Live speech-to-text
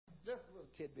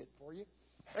tidbit for you.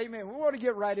 Amen. We want to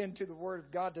get right into the Word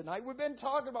of God tonight. We've been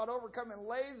talking about overcoming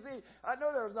lazy. I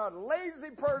know there's not a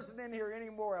lazy person in here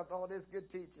anymore after all this good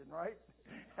teaching, right?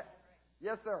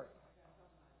 Yes, sir.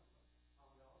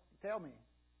 Tell me.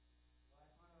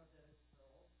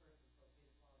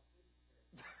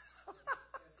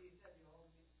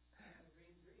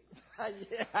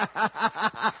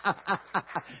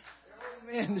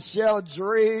 Men shall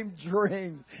dream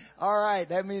dreams. All right,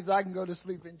 that means I can go to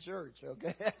sleep in church,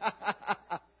 okay?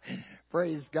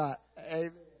 Praise God.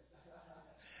 Amen.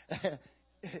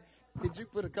 Did you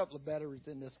put a couple of batteries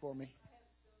in this for me?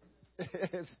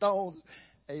 Stones.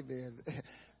 Amen.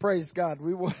 Praise God.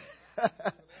 We want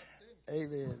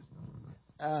Amen.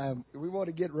 We want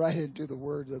to get right into the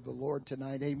words of the Lord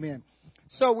tonight. Amen.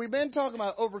 So we've been talking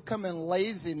about overcoming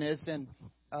laziness, and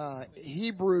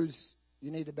Hebrews. You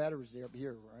need the batteries there up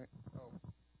here, right? Oh,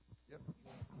 yep.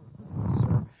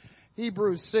 Sir.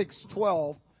 Hebrews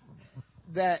 6:12.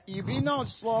 That you be not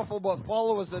slothful, but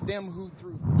followers of them who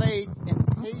through faith and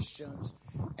patience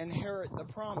inherit the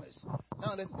promise.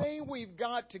 Now, the thing we've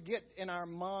got to get in our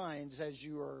minds as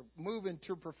you are moving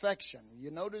to perfection,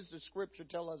 you notice the Scripture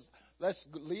tell us, let's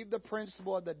leave the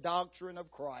principle of the doctrine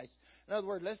of Christ. In other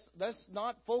words, let's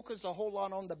not focus a whole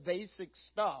lot on the basic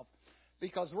stuff,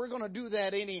 because we're going to do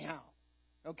that anyhow.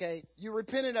 Okay? You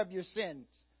repented of your sins.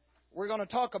 We're going to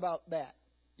talk about that.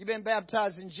 You've been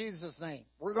baptized in Jesus' name.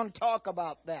 We're going to talk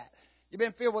about that. You've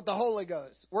been filled with the Holy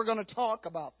Ghost. We're going to talk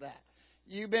about that.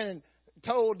 You've been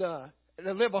told to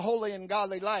live a holy and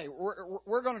godly life.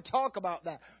 We're going to talk about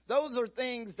that. Those are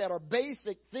things that are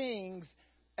basic things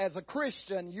as a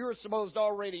Christian you're supposed to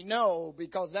already know,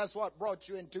 because that's what brought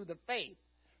you into the faith.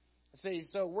 See,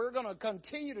 so we're going to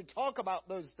continue to talk about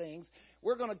those things.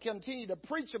 We're going to continue to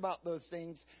preach about those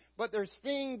things. But there's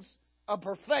things of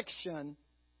perfection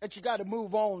that you got to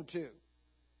move on to.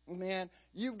 Amen.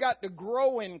 You've got to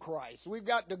grow in Christ. We've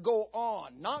got to go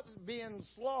on, not being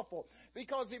slothful.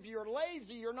 Because if you're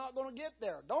lazy, you're not going to get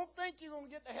there. Don't think you're going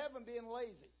to get to heaven being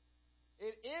lazy.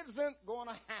 It isn't going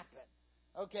to happen.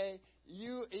 Okay?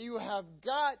 You have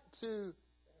got to.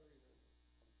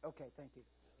 Okay, thank you.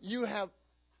 You have.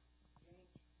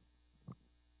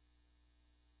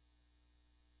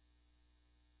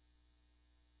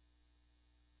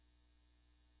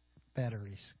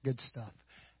 Batteries. Good stuff.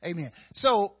 Amen.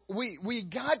 So we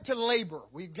got to labor.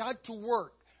 We've got to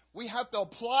work. We have to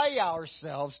apply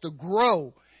ourselves to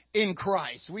grow in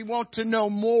Christ. We want to know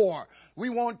more. We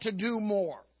want to do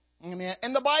more. Amen.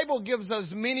 And the Bible gives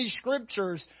us many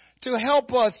scriptures to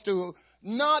help us to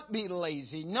not be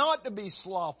lazy, not to be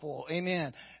slothful.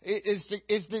 Amen.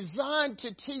 It's designed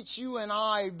to teach you and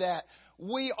I that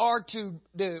we are to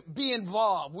be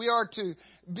involved. We are to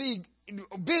be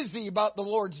busy about the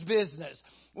Lord's business.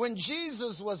 When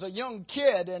Jesus was a young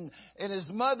kid and his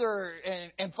mother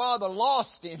and father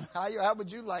lost him, how would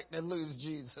you like to lose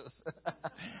Jesus?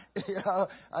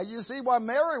 You see why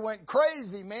Mary went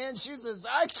crazy, man. She says,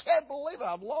 I can't believe it.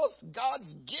 I've lost God's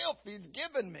gift He's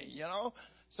given me,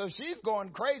 So she's going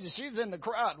crazy. She's in the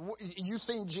crowd. You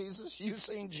seen Jesus? You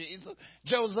seen Jesus?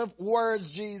 Joseph, where's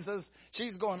Jesus?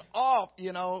 She's going off,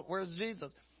 where's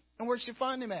Jesus? And where'd she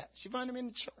find him at? She found him in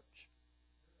the church.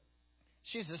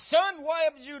 She said, son, why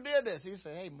have you did this? He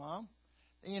said, hey, Mom,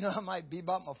 I might be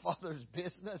about my father's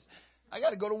business. I got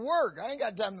to go to work. I ain't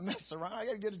got time to mess around. I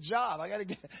got to get a job. I got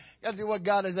to do what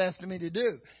God has asked me to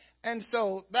do. And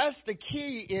so that's the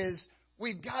key, is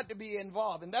we've got to be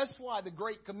involved. And that's why the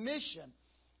Great Commission,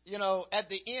 at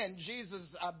the end,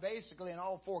 Jesus basically in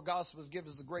all four Gospels gives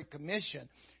us the Great Commission.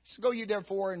 So go you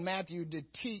therefore in Matthew to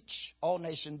teach all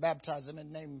nations, baptize them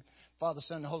in the name of Father,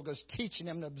 Son, and Holy Ghost, teaching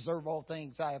them to observe all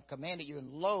things I have commanded you. And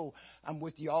lo, I'm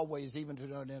with you always, even to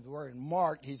the end of the word. In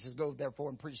Mark, he says, go therefore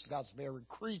and preach the gospel to every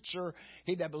creature.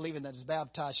 He that believeth and is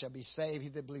baptized shall be saved. He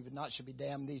that believeth not shall be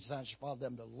damned. These signs shall follow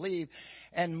them that believe.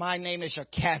 And my name they shall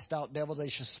cast out devils. They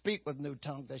shall speak with new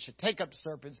tongues. They shall take up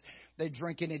serpents. They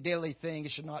drink any deadly thing.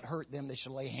 It shall not hurt them. They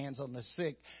shall lay hands on the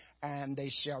sick, and they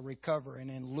shall recover.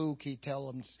 And in Luke, he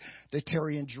tells them to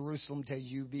tarry in Jerusalem till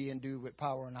you be endued with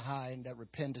power on high, and that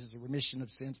repentance, the remission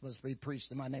of sins must be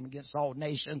preached in my name against all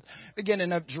nations,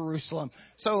 beginning of Jerusalem.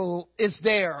 So it's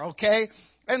there, okay?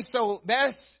 And so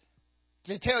that's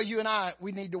to tell you and I,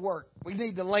 we need to work. We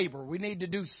need to labor. We need to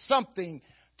do something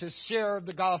to share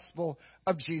the gospel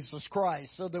of Jesus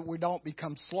Christ, so that we don't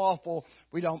become slothful,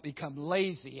 we don't become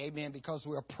lazy, amen, because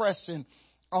we're pressing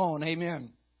on,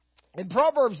 amen. In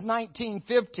Proverbs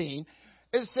 19:15,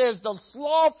 it says, the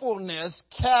slothfulness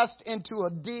cast into a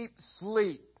deep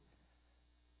sleep,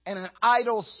 and an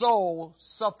idle soul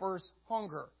suffers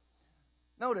hunger.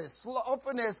 Notice,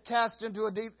 slothfulness cast into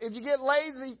a deep. If you get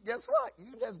lazy, guess what?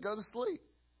 You just go to sleep.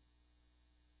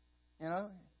 You know,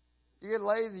 you get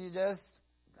lazy, you just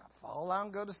fall out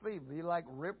and go to sleep. Be like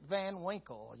Rip Van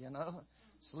Winkle, you know.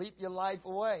 Sleep your life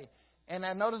away. And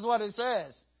then notice what it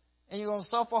says. And you're going to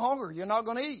suffer hunger. You're not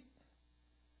going to eat.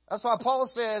 That's why Paul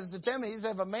says to Timothy, he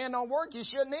said, if a man don't work, he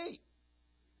shouldn't eat.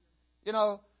 You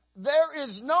know, there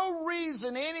is no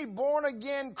reason any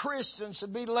born-again Christian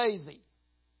should be lazy.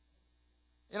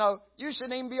 You know, you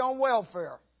shouldn't even be on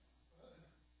welfare.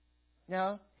 You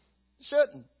know, you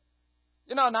shouldn't.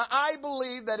 You know, now I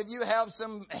believe that if you have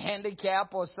some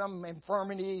handicap or some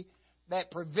infirmity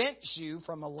that prevents you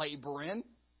from laboring,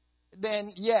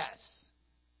 then yes,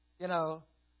 you know,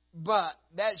 but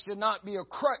that should not be a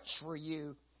crutch for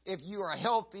you if you are a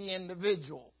healthy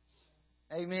individual.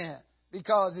 Amen.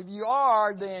 Because if you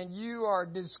are, then you are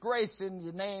disgracing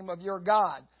the name of your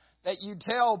God. That you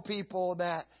tell people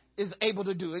that is able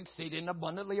to do exceeding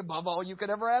abundantly above all you could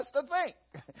ever ask to think.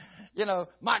 You know,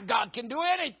 my God can do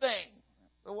anything.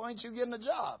 So why aren't you getting a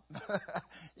job?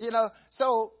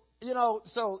 So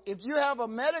if you have a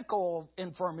medical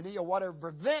infirmity or whatever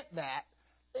prevent that,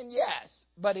 then yes,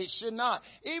 but it should not.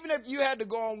 Even if you had to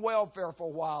go on welfare for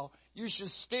a while, you should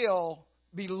still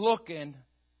be looking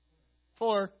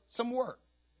for some work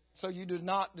so you do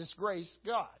not disgrace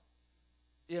God.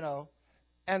 You know,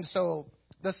 and so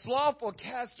the sloth will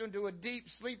cast you into a deep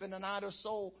sleep, and an idle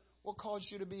soul will cause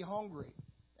you to be hungry.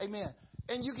 Amen.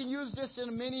 And you can use this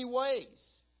in many ways.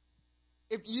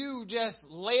 If you just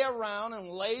lay around and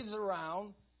laze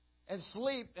around and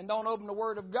sleep and don't open the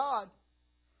Word of God,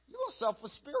 you're going to suffer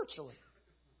spiritually.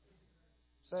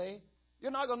 See?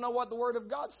 You're not going to know what the Word of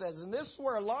God says. And this is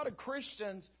where a lot of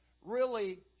Christians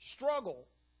really struggle.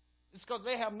 It's because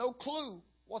they have no clue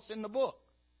what's in the book.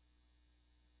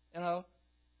 You know?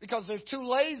 Because they're too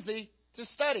lazy to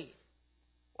study.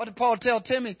 What did Paul tell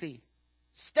Timothy?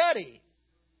 Study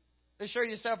to show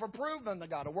yourself approved unto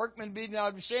God. A workman be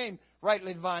not ashamed,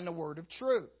 rightly divine the word of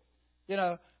truth. You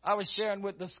know, I was sharing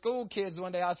with the school kids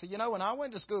one day. I said, you know, when I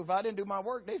went to school, if I didn't do my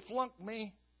work, they flunked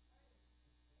me.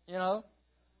 You know,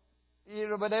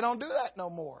 but they don't do that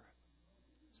no more.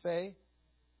 See?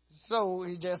 So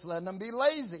he just letting them be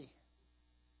lazy.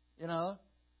 You know.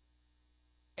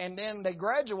 And then they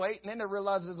graduate, and then they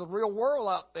realize there's a real world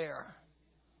out there.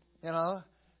 You know.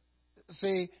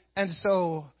 See? And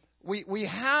so we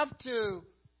have to,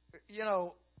 you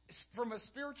know, from a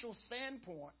spiritual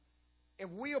standpoint, if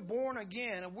we are born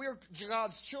again and we're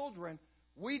God's children,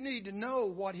 we need to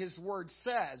know what His Word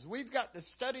says. We've got to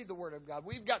study the Word of God.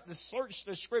 We've got to search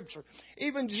the Scripture.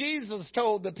 Even Jesus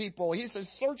told the people, He says,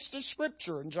 search the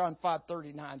Scripture in John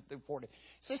 5:39 through 40.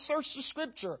 He says, search the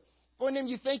Scripture. For in them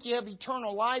you think you have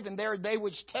eternal life, and there are they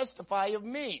which testify of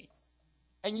me.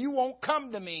 And you won't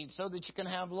come to me so that you can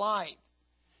have life.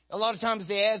 A lot of times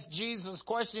they ask Jesus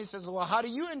questions. He says, well, how do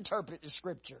you interpret the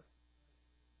Scripture?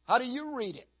 How do you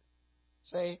read it?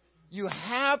 See, you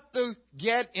have to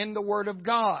get in the Word of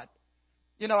God.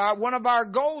 You know, one of our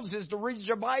goals is to read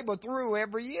your Bible through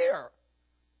every year.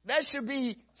 That should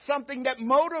be something that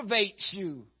motivates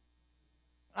you.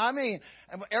 I mean,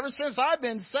 ever since I've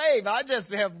been saved, I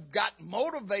just have got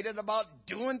motivated about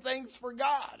doing things for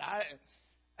God.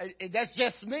 That's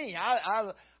just me.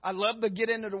 I love to get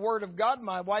into the Word of God.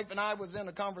 My wife and I was in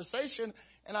a conversation,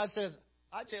 and I says,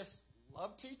 I just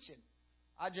love teaching.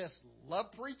 I just love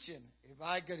preaching. If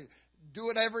I could do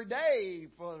it every day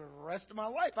for the rest of my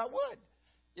life, I would.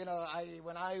 You know,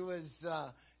 when I was,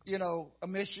 a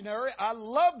missionary, I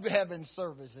loved having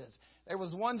services. There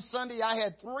was one Sunday I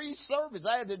had 3 services.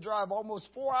 I had to drive almost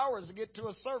 4 hours to get to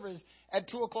a service at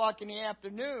 2 o'clock in the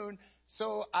afternoon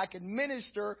so I could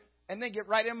minister and then get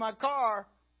right in my car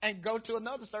and go to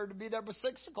another service to be there by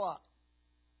 6 o'clock.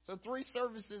 So 3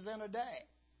 services in a day,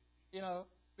 you know,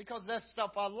 because that's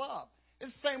stuff I love.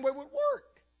 It's the same way with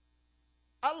work.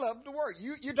 I love to work.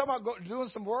 You talking about doing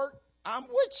some work? I'm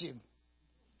with you.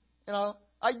 You know,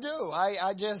 I do.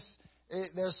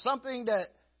 There's something that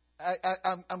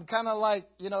I'm kind of like,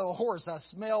 you know, a horse.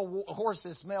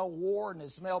 Horses smell war and they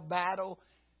smell battle.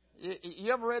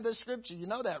 You ever read this scripture? You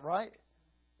know that, right?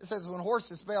 It says when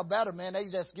horses smell battle, man, they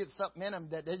just get something in them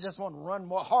that they just want to run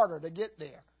more harder to get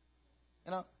there.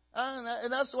 You know,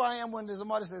 and that's why I am when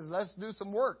somebody says, let's do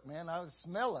some work, man. I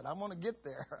smell it. I want to get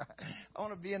there. I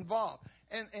want to be involved.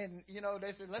 And you know,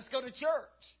 they said, let's go to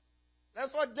church.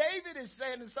 That's what David is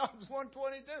saying in Psalms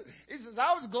 122. He says,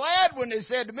 I was glad when they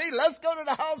said to me, let's go to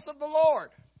the house of the Lord.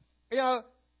 You know,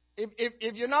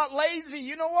 if you're not lazy,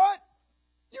 you know what?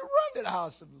 You run to the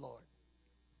house of the Lord.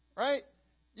 Right?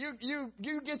 You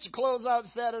get your clothes out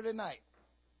Saturday night.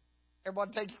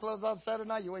 Everybody take your clothes out Saturday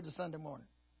night, you wait till Sunday morning.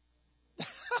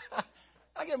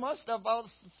 I get my stuff out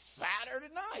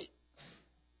Saturday night.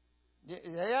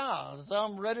 Yeah, so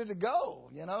I'm ready to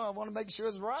go. I want to make sure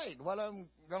it's right, what I'm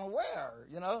going to wear,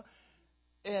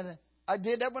 And I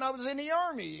did that when I was in the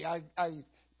Army. I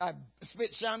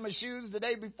spit shine my shoes the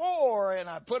day before, and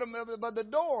I put them up by the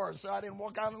door so I didn't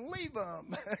walk out and leave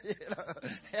them.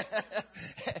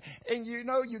 And you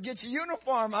get your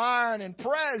uniform ironed and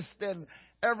pressed and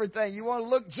everything. You want to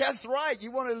look just right.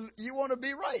 You want to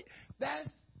be right. That's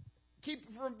keep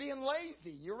you from being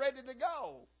lazy. You're ready to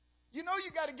go. You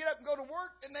got to get up and go to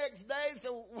work the next day,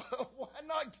 so why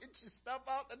not get your stuff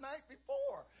out the night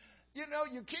before? Your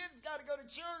kids got to go to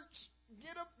church.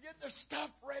 Get up, get their stuff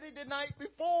ready the night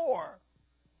before.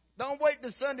 Don't wait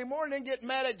till Sunday morning and get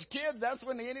mad at your kids. That's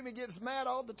when the enemy gets mad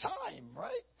all the time,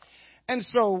 right? And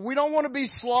so we don't want to be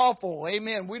slothful.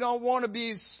 Amen. We don't want to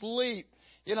be asleep.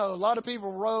 A lot of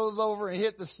people roll over and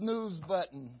hit the snooze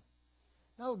button.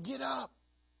 No, get up.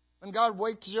 When God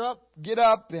wakes you up, get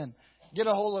up and get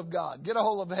a hold of God. Get a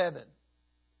hold of heaven.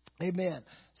 Amen.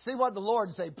 See what the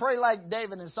Lord say. Pray like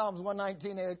David in Psalms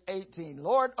 119:18.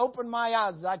 Lord, open my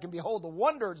eyes that I can behold the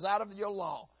wonders out of your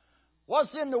law.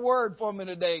 What's in the word for me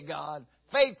today, God?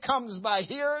 Faith comes by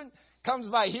hearing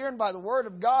by the word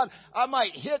of God. I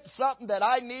might hit something that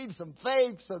I need some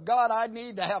faith. So, God, I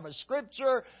need to have a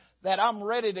scripture that I'm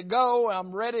ready to go.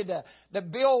 I'm ready to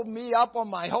build me up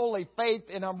on my holy faith,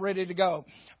 and I'm ready to go.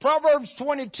 Proverbs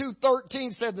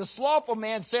 22:13 said, the slothful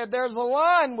man said, there's a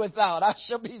lion without. I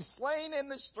shall be slain in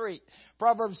the street.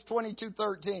 Proverbs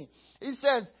 22:13. He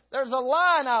says, there's a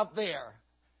lion out there.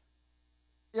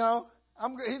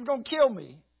 He's going to kill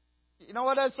me. You know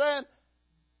what that's saying?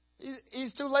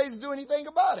 He's too lazy to do anything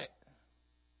about it.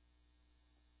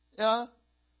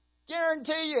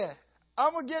 Guarantee you,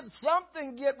 I'm going to get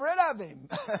something to get rid of him.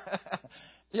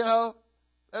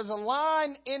 There's a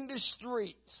lion in the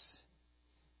streets.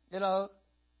 He says,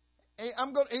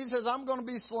 I'm going to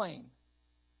be slain.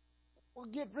 Well,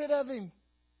 get rid of him.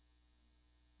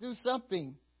 Do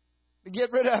something to get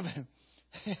rid of him.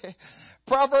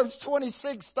 Proverbs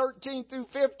 26:13 through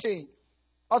 15.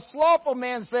 A slothful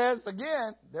man says,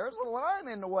 again, there's a lion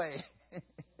in the way.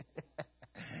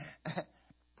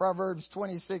 Proverbs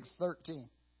 26:13.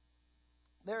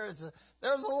 There's a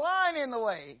lion in the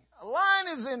way. A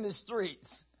lion is in the streets.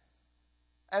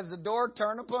 As the door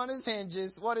turned upon his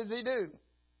hinges, what does he do?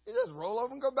 He just roll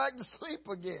over and go back to sleep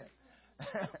again.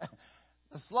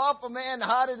 The slothful man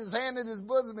hideth his hand in his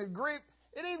bosom and grief.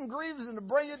 It even grieves him to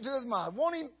bring it to his mind.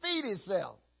 Won't even feed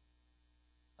himself.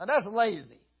 Now that's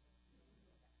lazy.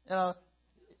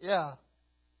 Yeah.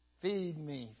 Feed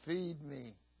me.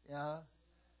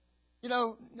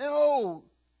 No.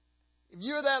 If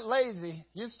you're that lazy,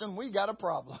 Houston, we got a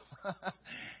problem.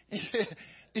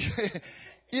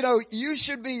 You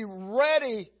should be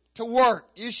ready to work.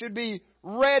 You should be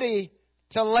ready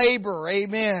to labor.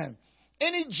 Amen.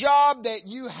 Any job that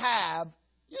you have,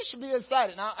 you should be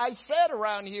excited. Now, I said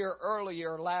around here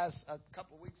earlier, a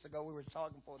couple of weeks ago, we were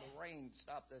talking before the rain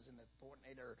stopped us in the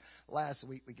tornado last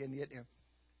week. We couldn't get there.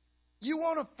 You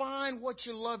want to find what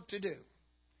you love to do.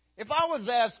 If I was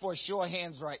asked for a show of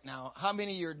hands right now, how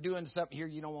many of you are doing something here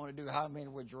you don't want to do? How many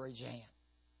would you raise your hand?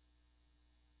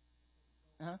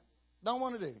 Don't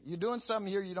want to do. You're doing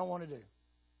something here you don't want to do.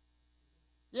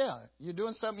 Yeah, you're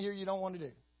doing something here you don't want to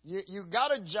do. You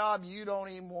got a job you don't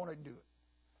even want to do it.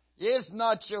 It's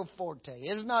not your forte.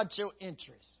 It's not your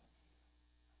interest.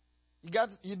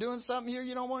 You're doing something here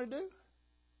you don't want to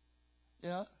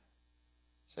do?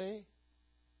 See?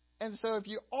 And so if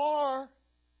you are,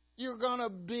 you're going to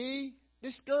be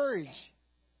discouraged.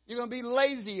 You're going to be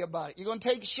lazy about it. You're going to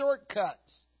take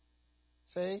shortcuts.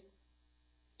 See?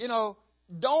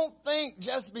 Don't think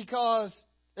just because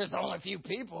there's only a few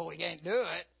people we can't do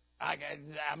it,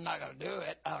 I'm not going to do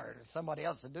it, or somebody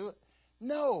else will do it.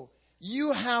 No.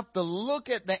 You have to look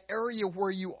at the area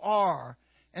where you are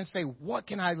and say, what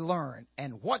can I learn?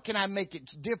 And what can I make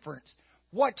its difference?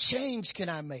 What change can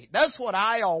I make? That's what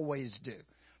I always do.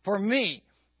 For me,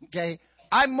 okay,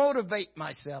 I motivate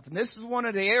myself. And this is one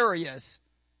of the areas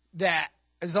that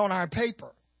is on our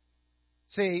paper.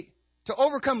 See, to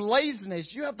overcome laziness,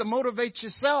 you have to motivate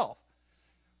yourself.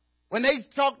 When they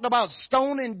talked about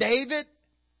stoning David,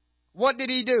 what did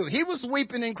he do? He was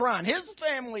weeping and crying. His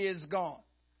family is gone.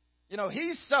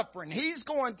 He's suffering. He's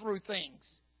going through things.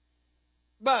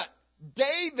 But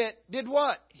David did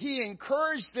what? He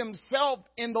encouraged himself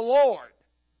in the Lord.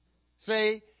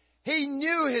 See? He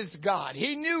knew his God.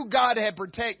 He knew God had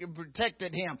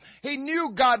protected him. He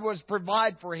knew God was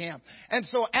provide for him. And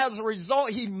so as a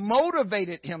result, he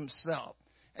motivated himself.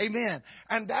 Amen.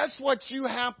 And that's what you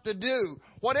have to do.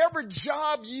 Whatever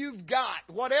job you've got,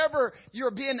 whatever you're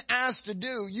being asked to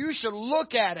do, you should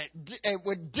look at it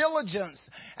with diligence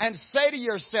and say to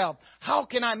yourself, how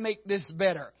can I make this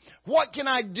better? What can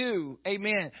I do,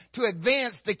 amen, to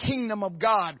advance the kingdom of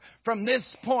God from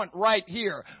this point right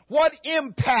here? What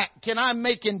impact can I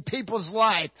make in people's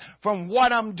life from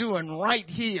what I'm doing right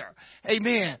here?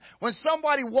 Amen. When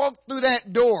somebody walks through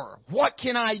that door, what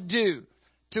can I do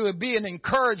to be an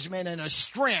encouragement and a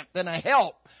strength and a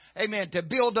help, amen, to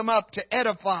build them up, to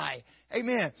edify?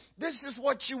 Amen. This is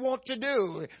what you want to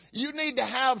do. You need to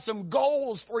have some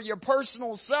goals for your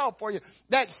personal self, for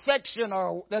that section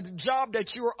or that job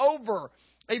that you're over.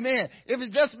 Amen. If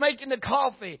it's just making the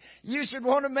coffee, you should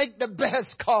want to make the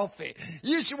best coffee.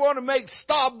 You should want to make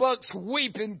Starbucks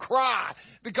weep and cry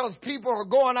because people are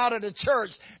going out of the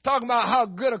church talking about how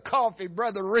good a coffee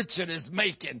Brother Richard is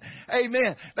making.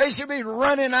 Amen. They should be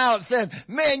running out saying,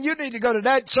 man, you need to go to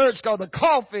that church because the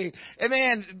coffee,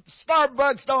 man,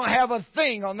 Starbucks don't have a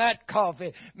thing on that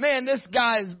coffee. Man, this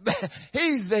guy is,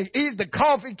 he's the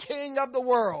coffee king of the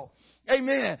world.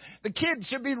 Amen. The kids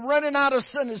should be running out of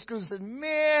Sunday school saying,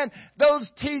 man, those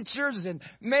teachers, and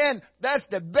man, that's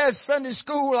the best Sunday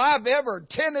school I've ever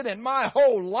attended in my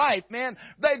whole life, man.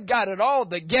 They've got it all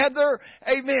together.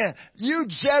 Amen. You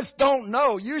just don't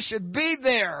know. You should be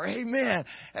there. Amen.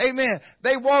 Amen.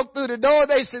 They walked through the door.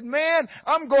 They said, man,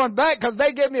 I'm going back because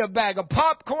they gave me a bag of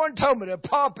popcorn, told me to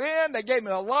pop in. They gave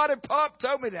me a lot of pop,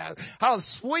 told me how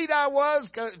sweet I was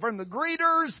from the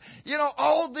greeters. You know,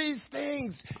 all these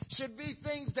things should be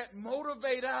things that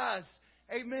motivate us,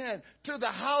 amen, to the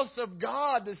house of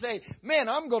God to say, man,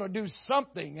 I'm going to do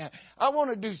something. I want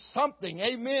to do something.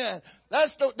 Amen.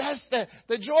 That's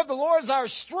the joy of the Lord is our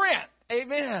strength.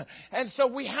 Amen. And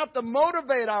so we have to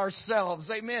motivate ourselves.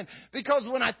 Amen. Because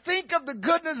when I think of the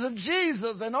goodness of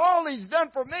Jesus and all He's done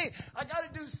for me, I got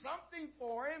to do something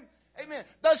for Him. Amen.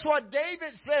 That's what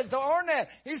David says to Ornette.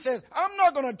 He says, I'm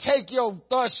not going to take your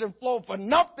thrush and flow for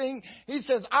nothing. He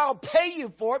says, I'll pay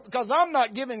you for it because I'm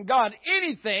not giving God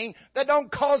anything that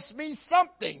don't cost me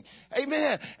something.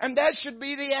 Amen. And that should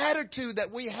be the attitude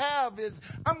that we have is,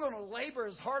 I'm going to labor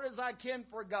as hard as I can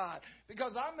for God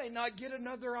because I may not get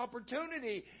another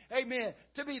opportunity, amen,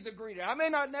 to be the greeter. I may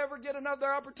not never get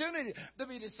another opportunity to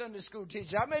be the Sunday school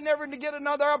teacher. I may never get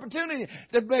another opportunity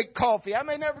to make coffee. I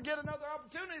may never get another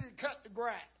opportunity to cut the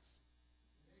grass.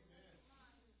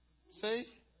 See?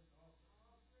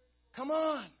 Come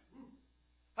on.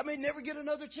 I may never get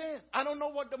another chance. I don't know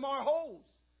what tomorrow holds.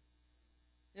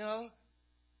 You know?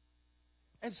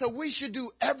 And so we should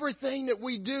do everything that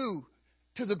we do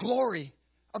to the glory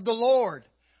of the Lord.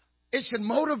 It should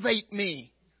motivate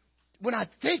me when I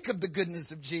think of the goodness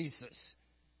of Jesus.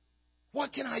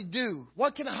 What can I do?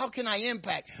 How can I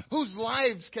impact? Whose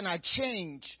lives can I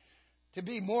change to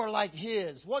be more like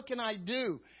His? What can I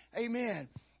do? Amen.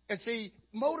 And see,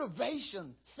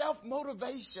 motivation,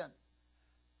 self-motivation.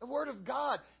 The Word of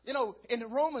God. You know, in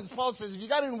Romans, Paul says, if you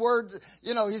got any words,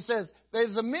 you know, he says,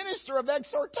 there's a minister of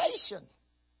exhortation.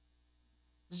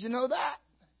 Did you know that?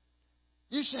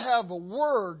 You should have a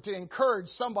word to encourage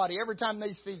somebody every time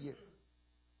they see you.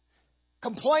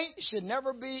 Complaint should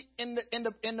never be in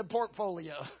the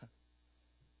portfolio.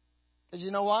 Because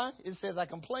you know why? It says, I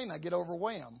complain, I get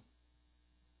overwhelmed.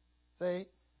 See?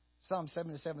 Psalm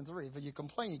 77:3. If you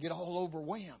complain, you get all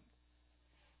overwhelmed.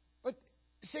 But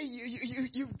see,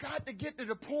 you've got to get to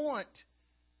the point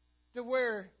to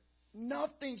where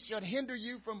nothing should hinder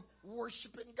you from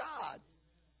worshiping God.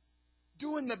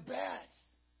 Doing the best.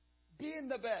 Being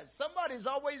the best. Somebody's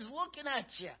always looking at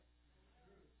you.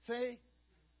 See?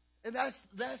 And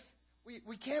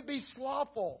we can't be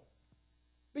slothful.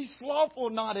 Be slothful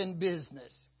not in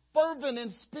business. Fervent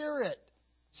in spirit.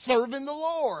 Serving the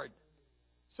Lord.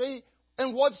 See?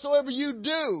 And whatsoever you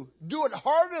do it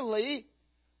heartily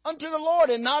unto the Lord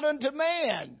and not unto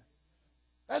man.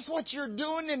 That's what you're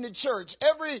doing in the church.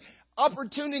 Every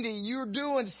opportunity you're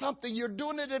doing something, you're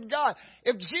doing it in God.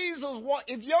 If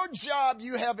your job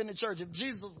you have in the church, if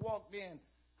Jesus walked in,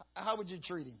 how would you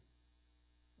treat Him?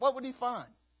 What would He find?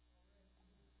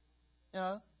 You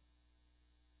know?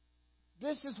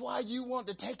 This is why you want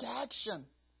to take action.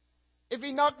 If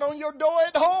He knocked on your door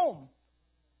at home,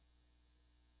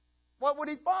 what would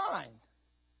He find?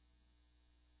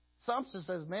 Samson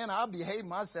says, man, I'll behave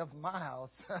myself in my house.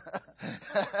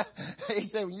 He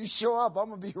said, when you show up, I'm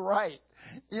going to be right.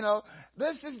 You know,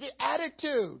 this is the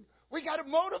attitude. We got to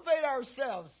motivate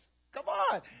ourselves. Come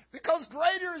on. Because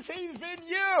greater is He's in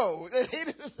you than He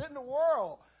is in the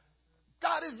world.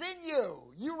 God is in you.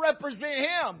 You represent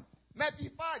Him.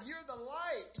 Matthew 5, you're the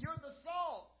light. You're the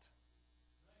salt.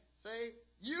 See?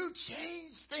 You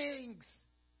change things.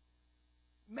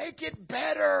 Make it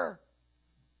better.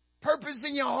 Purpose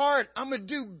in your heart. I'm going to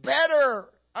do better.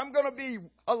 I'm going to be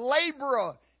a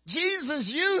laborer.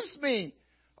 Jesus used me.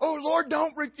 Oh, Lord,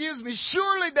 don't refuse me.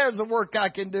 Surely there's a work I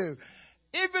can do.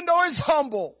 Even though it's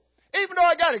humble. Even though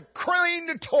I got to clean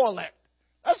the toilet.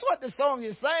 That's what the song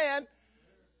is saying.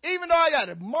 Even though I got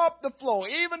to mop the floor.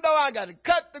 Even though I got to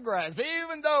cut the grass.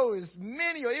 Even though it's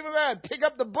menial. Even though I got to pick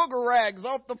up the booger rags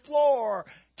off the floor.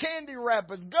 Candy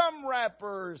wrappers, gum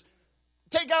wrappers.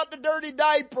 Take out the dirty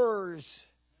diapers.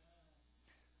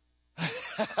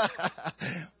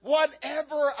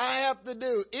 Whatever I have to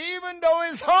do. Even though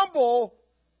it's humble.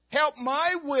 Help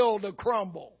my will to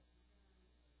crumble.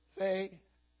 Say,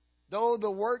 though the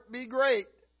work be great,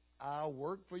 I'll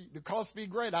work for you. The cost be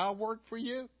great, I'll work for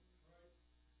you.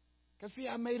 Because see,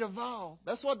 I made a vow.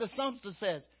 That's what the psalmist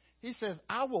says. He says,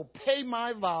 I will pay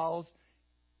my vows.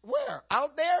 Where?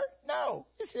 Out there? No.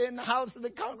 It's in the house of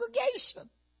the congregation.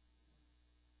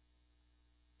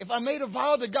 If I made a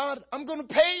vow to God, I'm going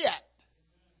to pay it.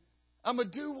 I'm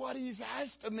going to do what He's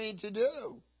asked of me to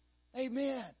do.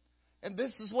 Amen. And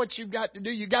this is what you've got to do.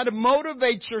 You've got to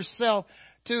motivate yourself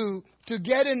to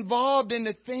get involved in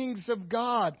the things of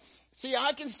God. See,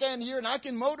 I can stand here and I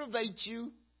can motivate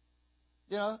you.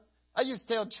 You know, I used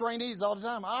to tell trainees all the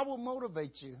time, I will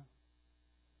motivate you.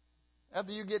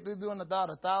 After you get through doing about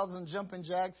 1,000 jumping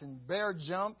jacks and bear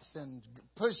jumps and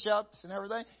push-ups and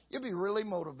everything, you'll be really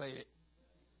motivated.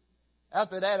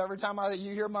 After that, every time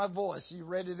you hear my voice, you're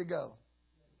ready to go.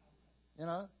 You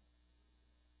know?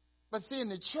 But see, in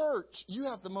the church, you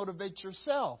have to motivate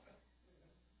yourself.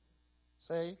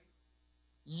 See?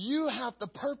 You have the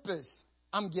purpose.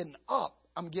 I'm getting up.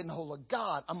 I'm getting hold of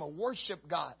God. I'm going to worship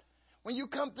God. When you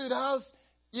come through the house,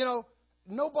 you know,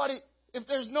 nobody, if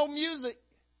there's no music,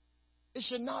 it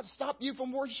should not stop you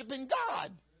from worshiping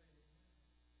God.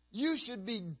 You should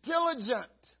be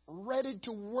diligent, ready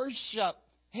to worship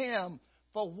Him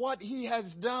for what He has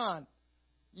done.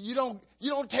 You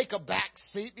don't take a back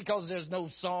seat because there's no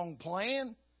song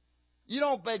playing. You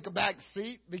don't take a back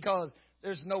seat because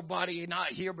there's nobody not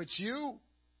here but you.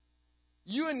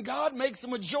 You and God makes the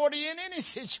majority in any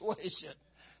situation.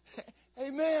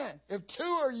 Amen. If 2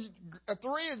 or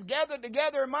 3 is gathered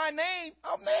together in my name,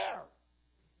 I'm there.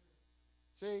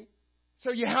 See?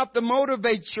 So you have to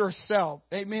motivate yourself.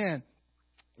 Amen.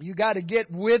 You got to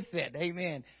get with it.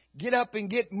 Amen. Get up and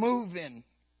get moving.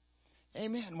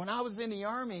 Amen. When I was in the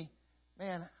Army,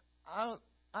 man,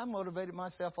 I motivated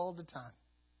myself all the time.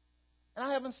 And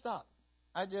I haven't stopped.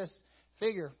 I just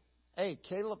figure, hey,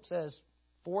 Caleb says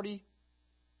 40.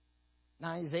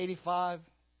 Now he's 85.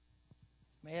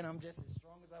 Man, I'm just as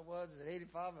strong as I was at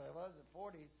 85 as I was at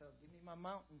 40. So give me my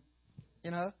mountain.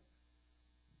 You know?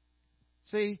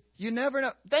 See, you never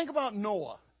know. Think about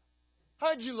Noah.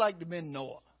 How'd you like to be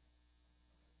Noah?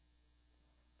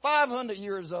 500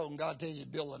 years old and God tells you to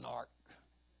build an ark.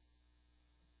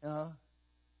 You know?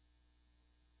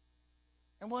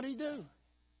 And what did he do?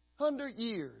 100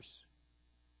 years.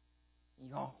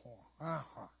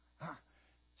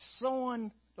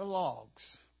 Sowing the logs.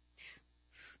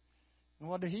 And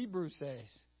what the Hebrew says?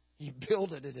 He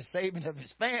built it to the saving of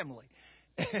his family.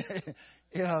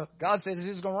 You know, God said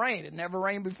it's going to rain. It never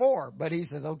rained before. But he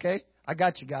says, okay, I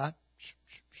got you, God.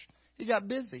 He got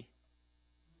busy.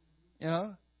 You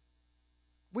know?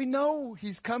 We know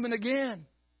He's coming again.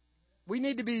 We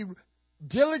need to be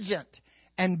diligent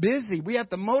and busy. We have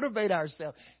to motivate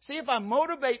ourselves. See, if I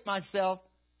motivate myself,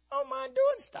 I don't mind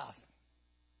doing stuff.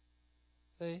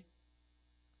 See?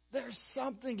 There's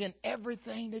something in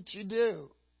everything that you do.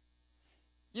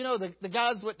 You know, the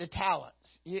guys with the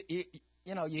talents.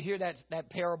 You know, you hear that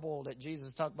parable that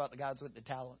Jesus talked about, the guys with the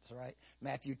talents, right?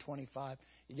 Matthew 25.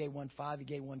 He gave one 5, he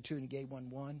gave one 2, and he gave one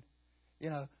 1. You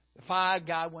know, the 5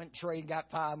 guy went trade, got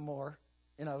 5 more.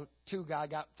 You know, 2 guy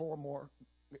got 4 more.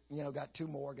 You know, got 2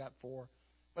 more, got 4.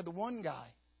 But the 1 guy,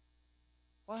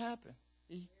 what happened?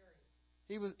 He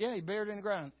buried it in the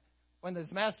ground. When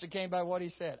his master came by, what he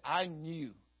said? I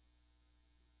knew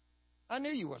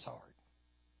you was hard.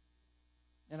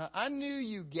 You know, I knew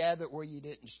you gathered where you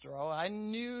didn't straw. I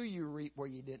knew you reaped where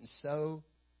you didn't sow.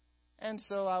 And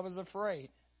so I was afraid.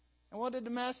 And what did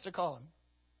the master call him?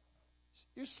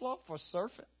 You slothful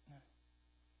servant.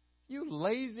 You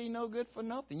lazy, no good for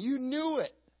nothing. You knew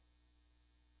it.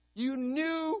 You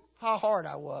knew how hard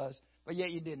I was, but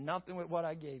yet you did nothing with what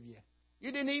I gave you.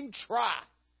 You didn't even try.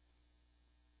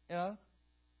 You know?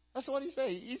 That's what he said.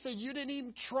 He said, you didn't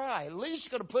even try. At least you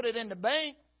could have put it in the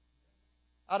bank.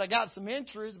 I'd have got some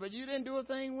interest, but you didn't do a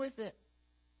thing with it.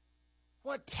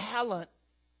 What talent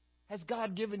has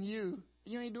God given you?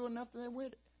 You ain't doing nothing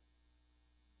with it.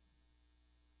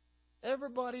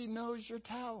 Everybody knows your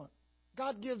talent.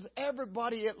 God gives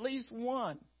everybody at least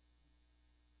one.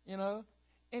 You know?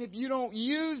 And if you don't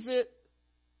use it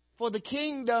for the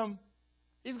kingdom,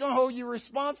 He's going to hold you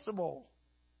responsible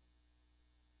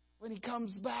when He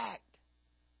comes back.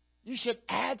 You should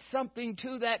add something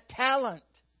to that talent.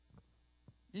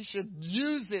 You should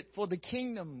use it for the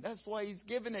kingdom. That's why He's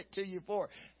given it to you for.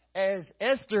 As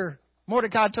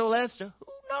Mordecai told Esther,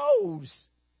 who knows?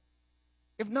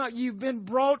 If not, you've been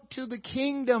brought to the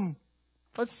kingdom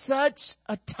for such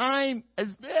a time as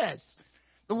this.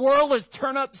 The world is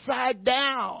turned upside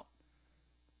down.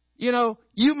 You know,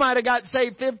 you might have got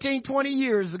saved 15, 20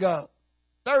 years ago,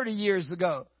 30 years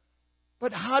ago.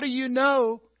 But how do you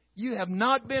know you have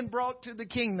not been brought to the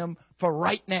kingdom for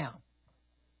right now?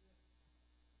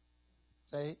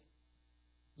 See?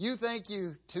 You think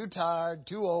you're too tired,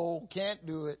 too old, can't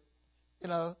do it, you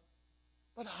know.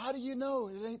 But how do you know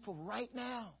it ain't for right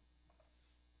now?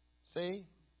 See?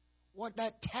 What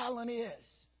that talent is.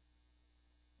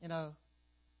 You know.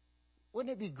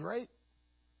 Wouldn't it be great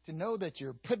to know that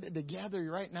you're putting it together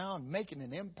right now and making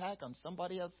an impact on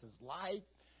somebody else's life?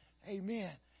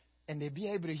 Amen. And to be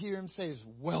able to hear Him say,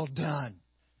 well done,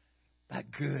 thy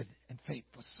good and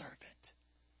faithful servant.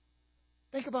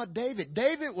 Think about David.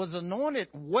 David was anointed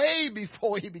way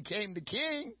before he became the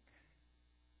king.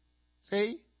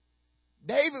 See?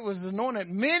 David was anointed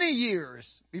many years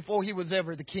before he was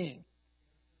ever the king.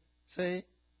 See?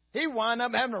 He wound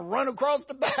up having to run across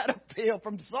the battlefield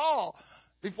from Saul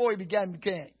before he became the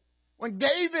king. When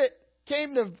David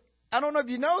came to, I don't know if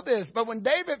you know this, but when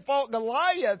David fought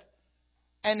Goliath,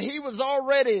 and he was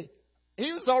already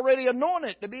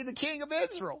anointed to be the king of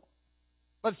Israel.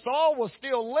 But Saul was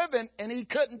still living, and he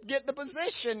couldn't get the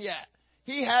position yet.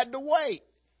 He had to wait.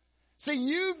 See,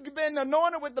 you've been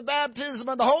anointed with the baptism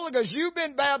of the Holy Ghost. You've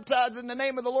been baptized in the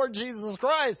name of the Lord Jesus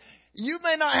Christ. You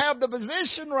may not have the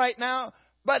position right now,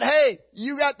 but hey,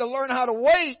 you got to learn how to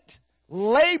wait.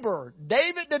 Labor.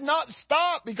 David did not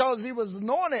stop because he was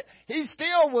anointed. He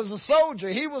still was a soldier.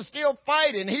 He was still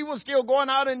fighting. He was still going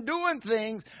out and doing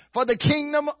things for the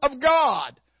kingdom of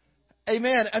God.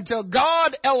 Amen. Until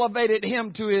God elevated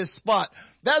him to his spot.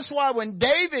 That's why when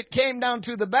David came down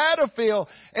to the battlefield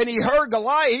and he heard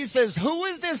Goliath, he says, who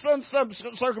is this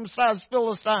uncircumcised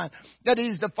Philistine that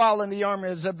he's defiling the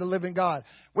armies of the living God?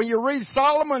 When you read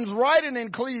Solomon's writing in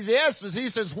Ecclesiastes, he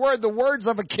says, where the words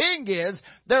of a king is,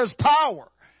 there's power.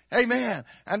 Amen.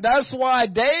 And that's why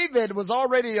David was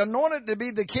already anointed to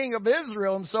be the king of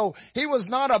Israel. And so he was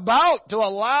not about to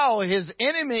allow his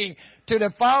enemy to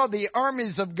defile the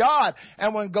armies of God.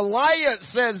 And when Goliath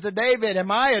says to David,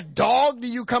 am I a dog? Do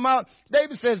you come out?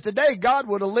 David says, today God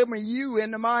will deliver you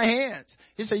into my hands.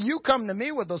 He said, you come to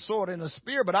me with a sword and a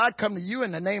spear, but I come to you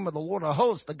in the name of the Lord of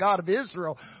hosts, the God of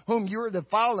Israel, whom you are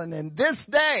defiling. And this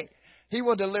day He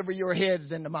will deliver your heads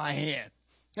into my hand.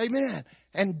 Amen.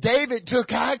 And David took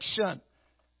action.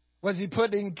 Was he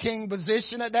put in king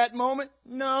position at that moment?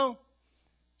 No.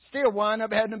 Still wound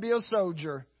up having to be a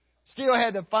soldier. Still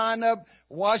had to find up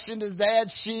washing his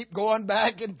dad's sheep, going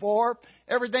back and forth,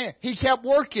 everything. He kept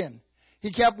working.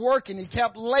 He kept working. He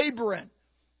kept laboring.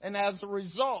 And as a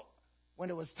result, when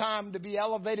it was time to be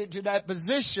elevated to that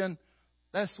position,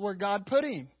 that's where God put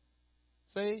him.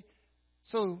 See?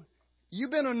 So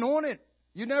you've been anointed.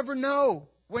 You never know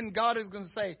when God is going to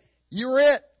say, you're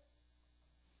it.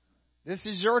 This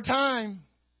is your time.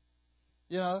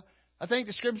 You know, I think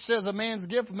the scripture says a man's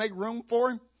gift will make room for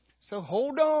him. So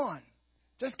hold on.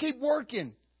 Just keep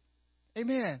working.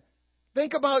 Amen.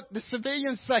 Think about the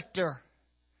civilian sector.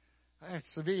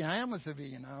 Civilian. I am a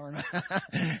civilian now, aren't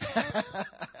I?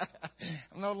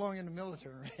 I'm no longer in the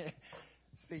military.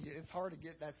 See, it's hard to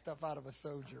get that stuff out of a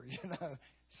soldier, you know.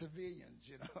 Civilians,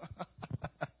 you know.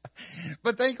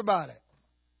 But think about it.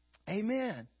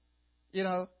 Amen. You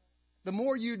know, the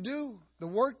more you do, the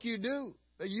work you do,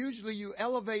 usually you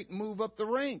elevate and move up the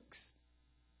ranks.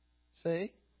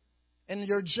 See? And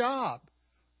your job.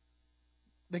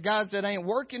 The guys that ain't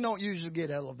working don't usually get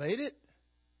elevated.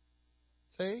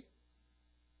 See?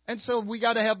 And so we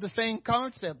got to have the same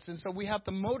concepts. And so we have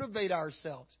to motivate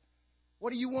ourselves.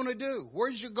 What do you want to do?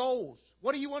 Where's your goals?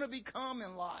 What do you want to become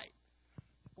in life?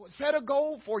 Well, set a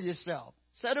goal for yourself.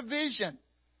 Set a vision.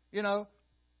 You know,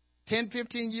 10,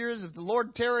 15 years, if the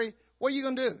Lord tarry, what are you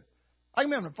going to do? I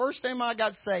remember the first time I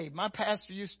got saved, my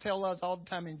pastor used to tell us all the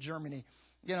time in Germany,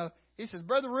 you know, he says,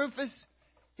 Brother Rufus,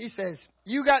 he says,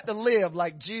 you got to live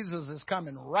like Jesus is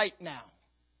coming right now.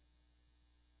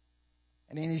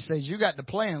 And then he says, you got to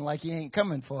plan like he ain't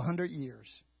coming for 100 years.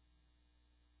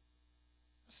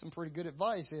 That's some pretty good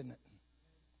advice, isn't it?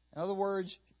 In other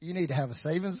words, you need to have a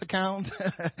savings account.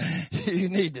 You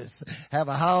need to have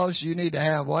a house. You need to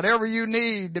have whatever you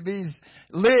need to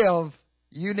live.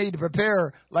 You need to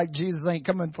prepare like Jesus ain't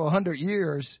coming for 100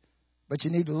 years, but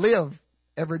you need to live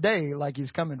every day like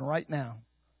He's coming right now.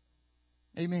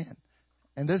 Amen.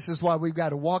 And this is why we've got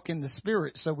to walk in the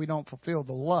Spirit so we don't fulfill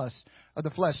the lust of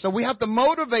the flesh. So we have to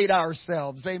motivate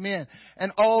ourselves, amen,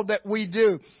 and all that we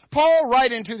do. Paul,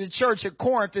 writing to the church at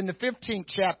Corinth in the 15th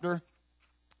chapter,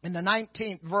 in the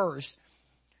 19th verse,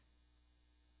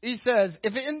 he says,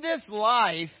 if in this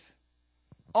life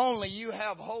only you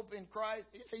have hope in Christ,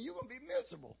 he said, you're going to be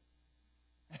miserable.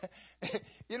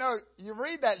 You know, you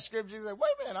read that scripture, you say,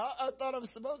 wait a minute, I thought I was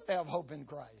supposed to have hope in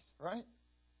Christ, right?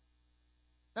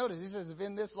 Notice, he says, if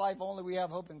in this life only we have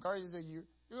hope in Christ, he said, you're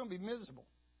going to be miserable.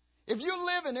 If you're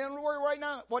living in the word right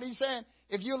now, what he's saying,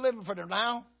 if you're living for the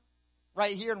now,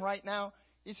 right here and right now,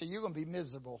 he said, you're going to be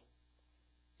miserable.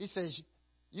 He says,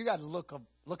 you got to look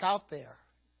out there.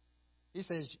 He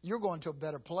says, you're going to a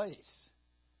better place.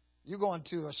 You're going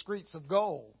to a streets of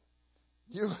gold.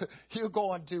 You're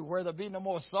going to where there'll be no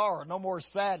more sorrow, no more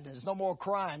sadness, no more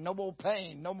crying, no more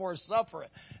pain, no more suffering.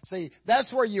 See,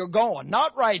 that's where you're going.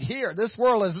 Not right here. This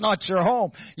world is not your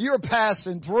home. You're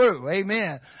passing through.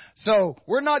 Amen. So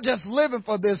we're not just living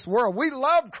for this world. We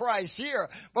love Christ here,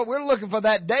 but we're looking for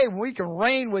that day when we can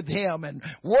reign with Him and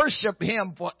worship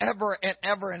Him forever and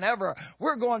ever and ever.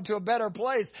 We're going to a better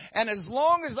place. And as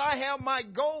long as I have my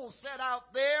goals set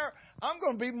out there, I'm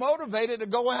going to be motivated to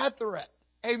go after it.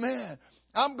 Amen.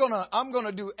 I'm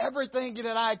gonna do everything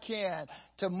that I can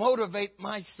to motivate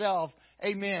myself,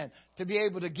 amen, to be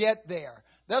able to get there.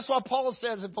 That's why Paul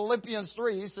says in Philippians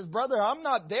 3, he says, brother, I'm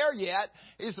not there yet.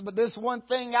 He said, but this one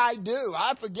thing I do.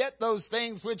 I forget those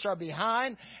things which are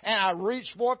behind, and I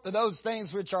reach forth to those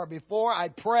things which are before. I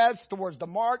press towards the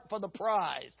mark for the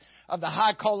prize of the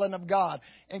high calling of God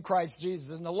in Christ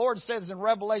Jesus. And the Lord says in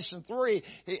Revelation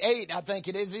 3:8, I think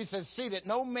it is, He says, see that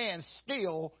no man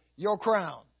steal your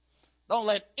crown. Don't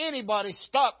let anybody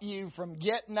stop you from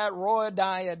getting that royal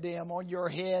diadem on your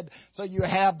head so you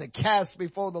have to cast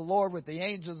before the Lord with the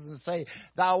angels and say,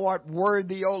 thou art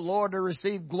worthy, O Lord, to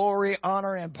receive glory,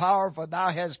 honor, and power, for thou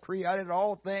hast created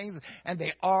all things, and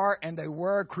they are and they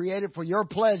were created for your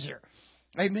pleasure.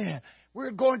 Amen.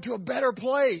 We're going to a better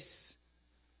place.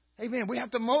 Amen. We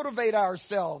have to motivate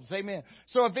ourselves. Amen.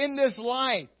 So if in this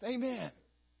life, amen,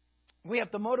 we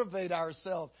have to motivate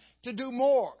ourselves to do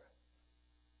more.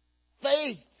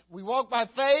 Faith. We walk by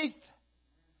faith,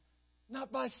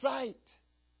 not by sight.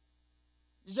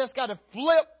 You just got to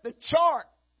flip the chart.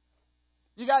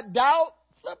 You got doubt,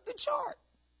 flip the chart.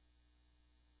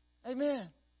 Amen.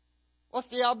 What's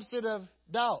the opposite of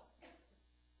doubt?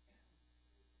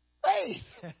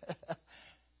 Faith.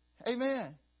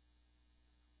 Amen.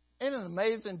 Isn't it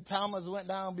amazing Thomas went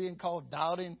down being called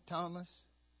Doubting Thomas?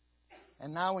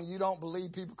 And now when you don't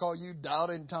believe, people call you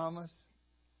Doubting Thomas.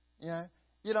 Yeah.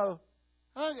 You know,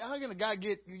 how can a guy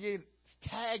get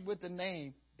tagged with the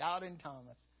name Doubting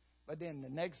Thomas? But then the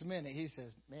next minute he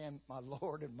says, man, my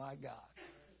Lord and my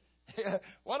God.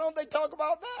 Why don't they talk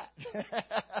about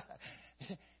that?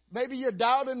 Maybe your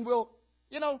doubting will,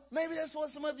 maybe that's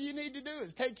what some of you need to do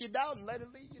is take your doubt and let it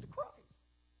lead you to Christ.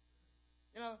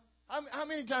 How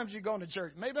many times you gone to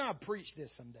church? Maybe I'll preach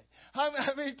this someday. How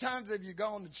many times have you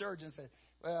gone to church and said,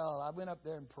 well, I went up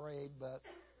there and prayed, but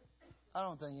I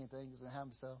don't think anything's going to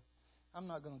happen, so I'm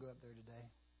not going to go up there today.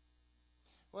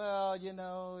 Well,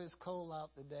 it's cold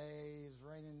out today. It's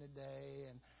raining today.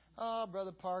 And,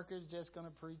 Brother Parker's just going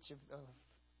to preach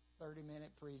a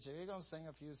 30-minute preacher. He's going to sing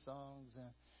a few songs. And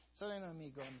so they know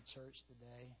me going to church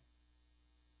today.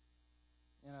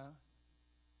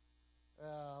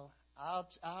 Well,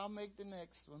 I'll make the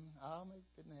next one. I'll make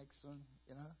the next one,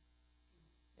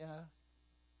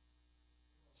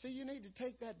 See, you need to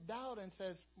take that doubt and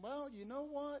says, well, you know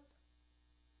what?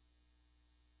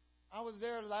 I was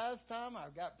there last time. I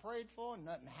got prayed for and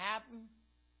nothing happened.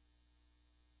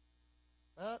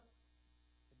 But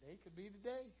today could be the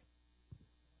day.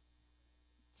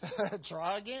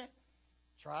 Try again.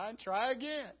 Try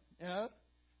again.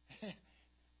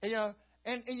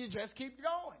 And you just keep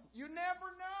going. You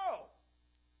never know.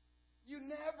 You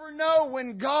never know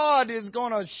when God is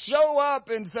going to show up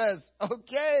and says,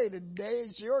 okay, today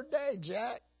is your day,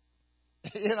 Jack.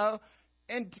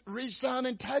 And reach down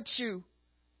and touch you.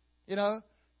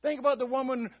 Think about the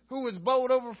woman who was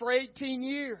bowled over for 18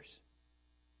 years.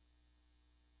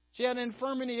 She had an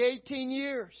infirmity 18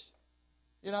 years.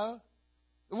 The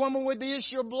woman with the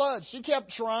issue of blood, she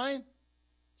kept trying.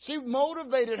 She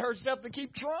motivated herself to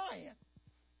keep trying.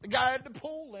 The guy at the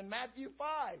pool in Matthew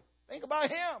 5. Think about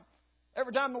him.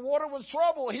 Every time the water was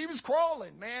trouble, he was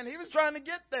crawling, man. He was trying to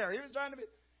get there. He was trying to be.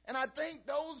 And I think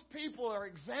those people are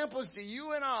examples to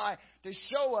you and I to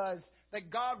show us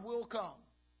that God will come.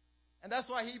 And that's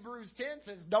why Hebrews 10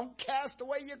 says, don't cast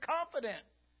away your confidence.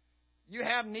 You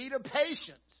have need of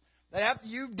patience. That after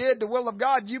you did the will of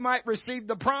God, you might receive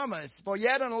the promise. For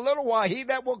yet in a little while, he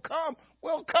that will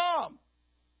come.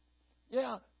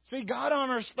 Yeah. See, God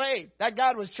honors faith. That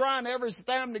God was trying every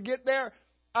time to get there.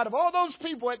 Out of all those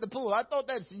people at the pool, I thought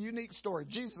that's a unique story.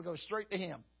 Jesus goes straight to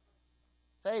him.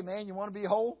 Hey, man, you want to be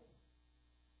whole?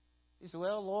 He said,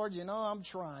 well, Lord, I'm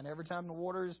trying. Every time the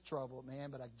water is troubled,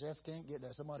 man, but I just can't get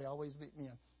there. Somebody always beat me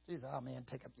up. Jesus, oh, man,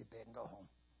 take up your bed and go home.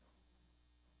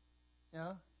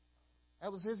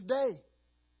 That was his day.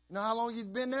 You know how long he's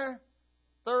been there?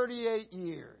 38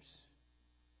 years.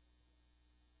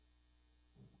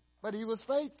 But he was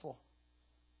faithful.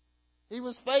 He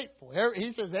was faithful.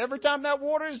 He says, every time that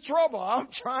water is trouble, I'm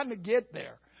trying to get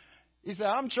there. He said,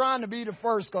 I'm trying to be the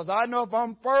first because I know if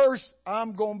I'm first,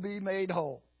 I'm going to be made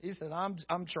whole. He said, I'm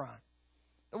trying.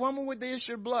 The woman with the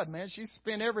issue of blood, man, she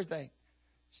spent everything.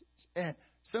 And as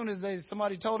soon as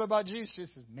somebody told her about Jesus, she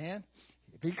said, man,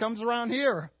 if he comes around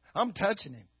here, I'm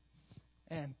touching him.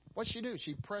 And what she do?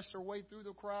 She pressed her way through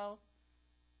the crowd,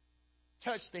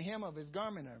 touched the hem of his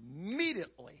garment, and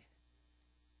immediately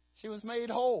she was made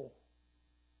whole.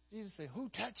 Jesus said, who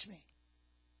touched me?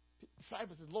 The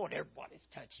disciples said, Lord, everybody's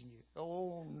touching you.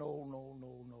 Oh,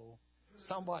 no.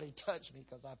 Somebody touched me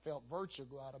because I felt virtue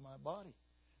go out of my body.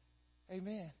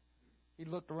 Amen. He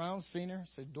looked around, seen her,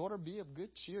 said, daughter, be of good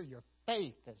cheer. Your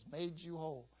faith has made you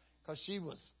whole. Because she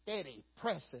was steady,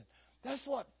 pressing. That's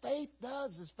what faith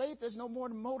does. Is faith is no more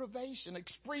than motivation.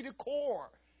 Esprit de corps.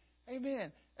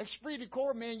 Amen. Esprit de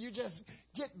corps, man, you just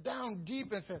get down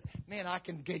deep and says, man, I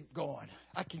can get going.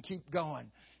 I can keep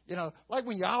going. Like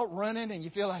when you're out running and you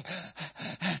feel like,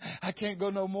 I can't go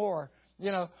no more.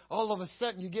 All of a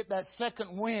sudden you get that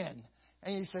second wind.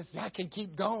 And you say, I can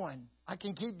keep going. I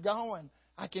can keep going.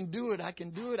 I can do it. I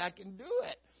can do it. I can do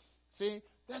it. See,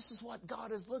 this is what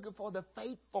God is looking for, the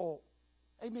faithful.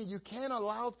 Amen. You can't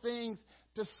allow things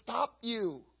to stop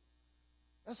you.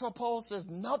 That's what Paul says,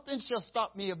 nothing shall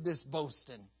stop me of this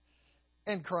boasting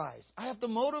in Christ. I have to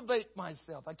motivate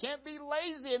myself. I can't be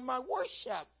lazy in my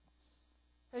worship.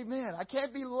 Amen. I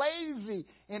can't be lazy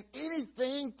in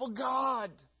anything for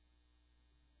God.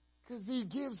 Because He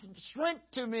gives strength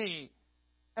to me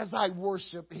as I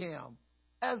worship Him.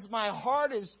 As my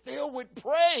heart is filled with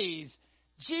praise,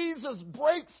 Jesus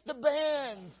breaks the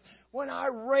bands. When I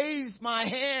raise my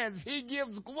hands, He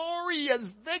gives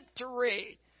glorious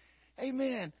victory.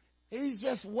 Amen. He's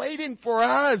just waiting for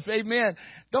us. Amen.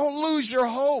 Don't lose your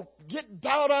hope. Get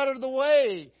doubt out of the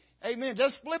way. Amen.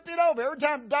 Just flip it over. Every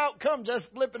time doubt comes, just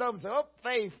flip it over and say, oh,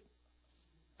 faith.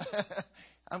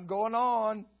 I'm going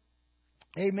on.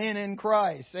 Amen in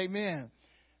Christ. Amen.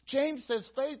 James says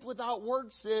faith without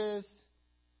works is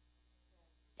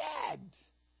dead.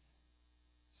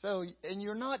 So, and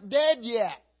you're not dead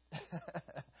yet.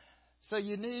 So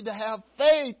you need to have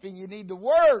faith and you need to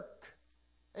work.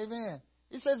 Amen.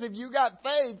 He says if you got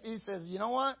faith, he says, you know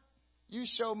what? You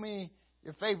show me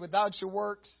your faith without your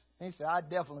works. And he said, I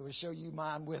definitely will show you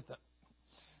mine with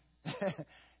it.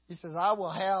 He says, I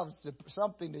will have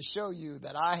something to show you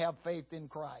that I have faith in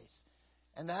Christ.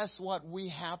 And that's what we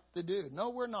have to do. No,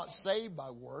 we're not saved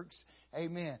by works.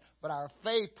 Amen. But our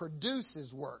faith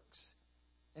produces works.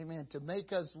 Amen. To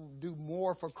make us do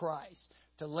more for Christ.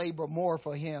 To labor more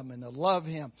for Him. And to love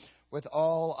Him with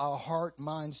all our heart,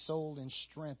 mind, soul, and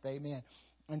strength. Amen.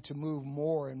 And to move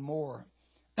more and more.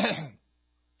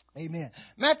 Amen.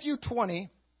 Matthew 20,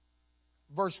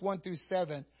 verse 1 through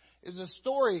 7, is a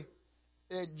story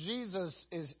that Jesus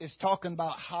is talking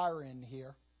about hiring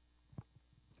here.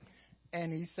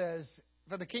 And He says,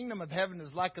 for the kingdom of heaven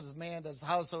is like a man that's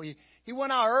house. So he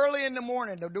went out early in the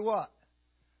morning to do what?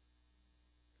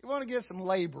 He wanted to get some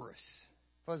laborers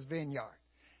for his vineyard.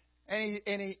 And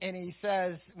he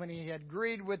says, when he had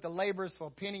agreed with the laborers for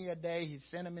a penny a day, he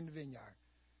sent them in the vineyard.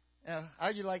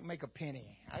 How'd you like to make a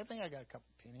penny? I think I got a couple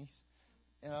pennies.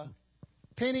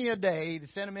 Penny a day to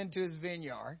send them into his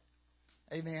vineyard.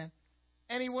 Amen.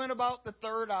 And he went about the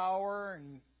third hour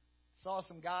and saw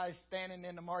some guys standing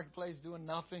in the marketplace doing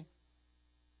nothing.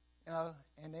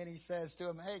 And then he says to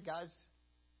them, hey, guys,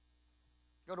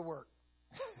 go to work.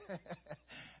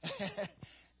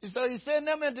 So he sent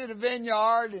them into the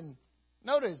vineyard, and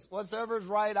notice, whatsoever is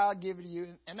right, I'll give it to you.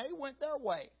 And they went their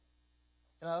way.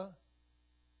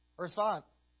 Verse 5.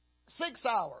 6th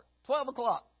hour, 12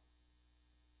 o'clock.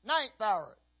 9th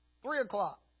hour, 3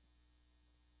 o'clock.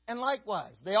 And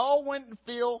likewise, they all went to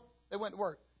field, they went to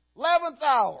work. 11th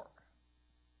hour.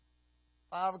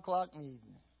 5 o'clock in the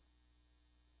evening.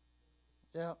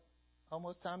 Yeah,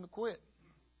 almost time to quit.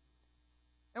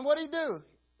 And what did he do?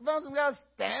 He found some guys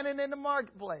standing in the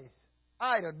marketplace,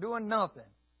 idle, doing nothing.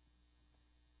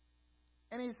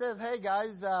 And he says, hey,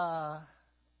 guys, why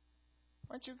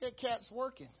don't you get cats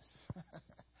working?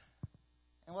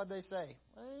 And what they say?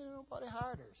 Well, ain't nobody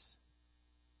hired us.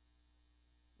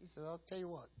 He said, I'll tell you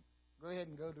what. Go ahead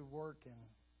and go to work, and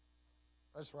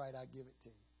that's right, I'll give it to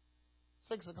you.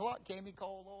 6 o'clock came, he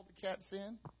called all the cats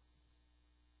in.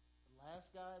 The last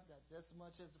guy got just as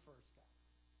much as the first guy.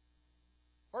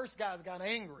 First guy's got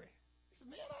angry. He said,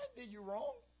 man, I did you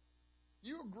wrong.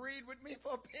 You agreed with me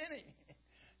for a penny.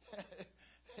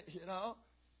 You know?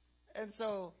 And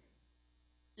so,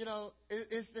 you know,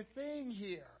 it's the thing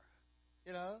here.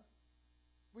 You know?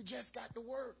 We just got to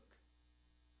work.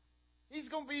 He's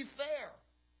going to be fair.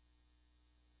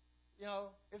 You know,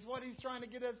 it's what he's trying to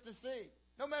get us to see.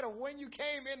 No matter when you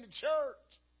came into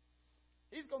church,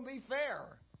 he's going to be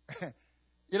fair.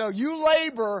 You know, you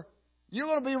labor, you're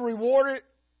going to be rewarded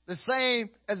the same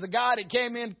as the guy that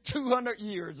came in 200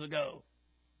 years ago.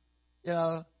 You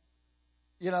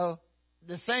know,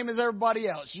 the same as everybody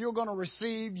else. You're going to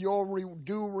receive your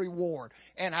due reward.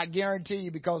 And I guarantee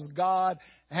you, because God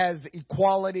has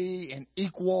equality and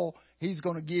equal, he's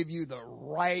going to give you the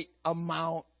right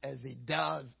amount as he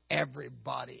does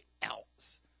everybody else.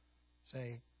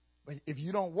 See? But if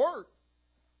you don't work,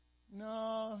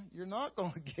 no, you're not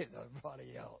going to get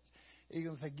everybody else. He's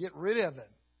going to say, get rid of him.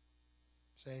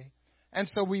 See? And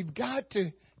so we've got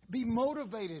to be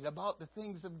motivated about the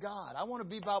things of God. I want to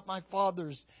be about my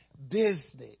Father's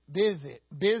business.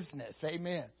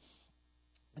 Amen.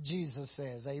 Jesus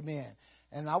says, amen.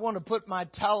 And I want to put my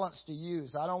talents to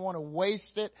use. I don't want to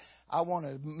waste it. I want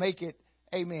to make it,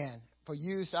 amen, for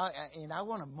use. And I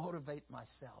want to motivate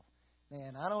myself.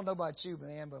 Man, I don't know about you,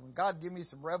 man, but when God gives me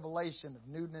some revelation of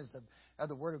newness of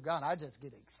the Word of God, I just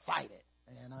get excited.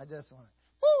 And I just want to,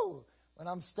 woo! When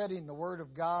I'm studying the Word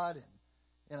of God, and,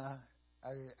 you know,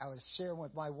 I was sharing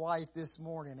with my wife this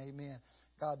morning, amen.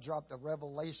 God dropped a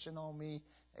revelation on me,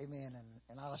 amen,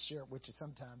 and I'll share it with you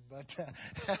sometime, but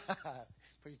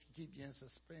to keep you in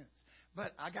suspense.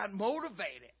 But I got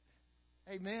motivated,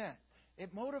 amen.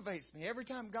 It motivates me. Every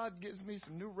time God gives me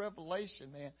some new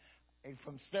revelation, man,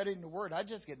 from studying the Word, I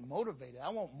just get motivated. I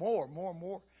want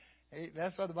more. Hey,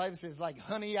 that's why the Bible says, like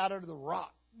honey out of the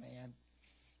rock, man.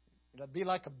 It'll be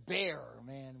like a bear,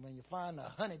 man, when you find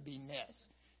a honeybee nest.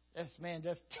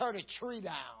 Just tear the tree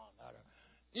down.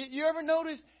 You ever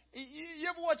notice, you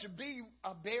ever watch a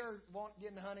bear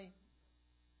getting honey?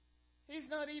 He's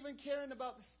not even caring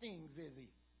about the stings, is he?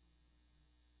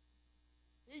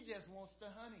 He just wants the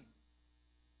honey.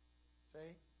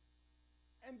 See?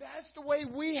 And that's the way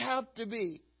we have to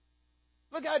be.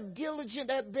 Look how diligent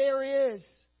that bear is.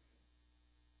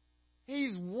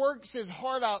 He works his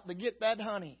heart out to get that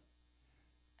honey.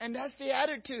 And that's the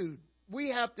attitude we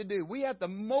have to do. We have to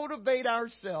motivate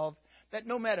ourselves that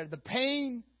no matter the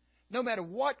pain, no matter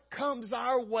what comes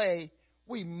our way,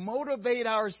 we motivate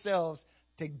ourselves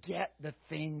to get the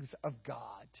things of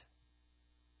God.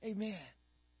 Amen.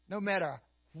 No matter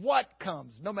what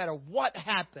comes, no matter what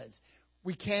happens,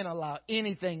 we can't allow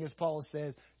anything, as Paul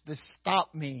says, to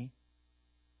stop me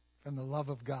from the love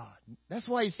of God. That's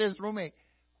why he says, Romans,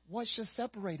 what shall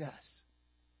separate us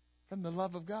from the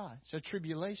love of God? Shall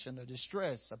tribulation, or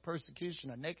distress, or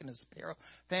persecution, or nakedness, peril,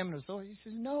 famine, or sword? He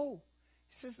says, no.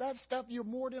 He says, that stuff you're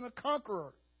more than a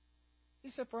conqueror. He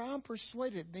said, for I'm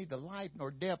persuaded neither life,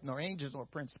 nor death, nor angels, nor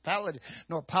principality,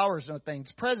 nor powers, nor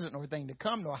things present, nor things to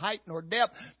come, nor height, nor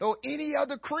depth, nor any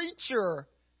other creature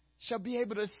shall be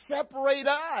able to separate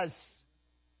us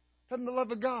from the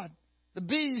love of God. The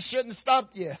bees shouldn't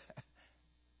stop you.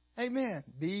 Amen.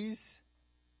 Bees.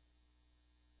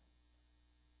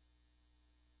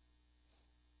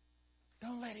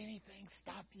 Don't let anything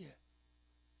stop you.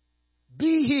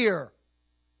 Be here.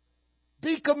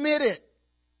 Be committed.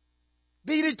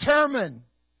 Be determined.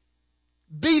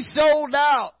 Be sold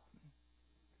out.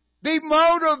 Be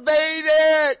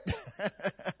motivated.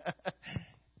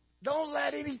 Don't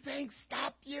let anything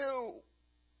stop you.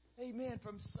 Amen.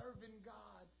 From serving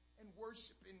God and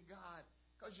worshiping God,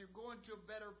 because you're going to a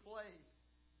better place.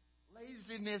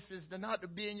 Laziness is not to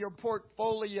be in your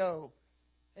portfolio.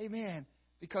 Amen.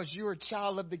 Because you're a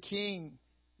child of the King.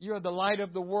 You're the light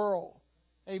of the world.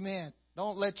 Amen.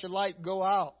 Don't let your light go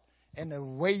out. And the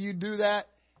way you do that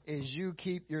is you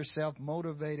keep yourself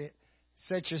motivated.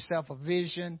 Set yourself a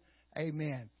vision.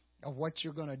 Amen. Of what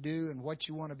you're going to do and what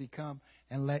you want to become,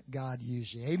 and let God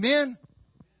use you. Amen.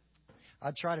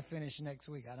 I'll try to finish next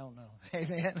week. I don't know.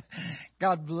 Amen.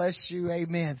 God bless you.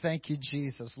 Amen. Thank you,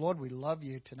 Jesus. Lord, we love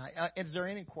you tonight. Is there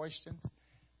any questions?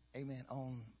 Amen.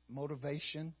 On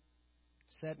motivation,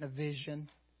 setting a vision.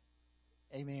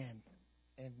 Amen.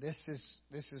 And this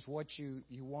is what you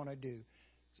want to do.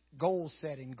 Goal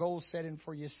setting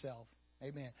for yourself.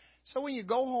 Amen. So when you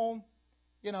go home,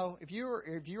 if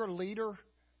you're a leader,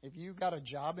 if you got a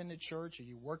job in the church or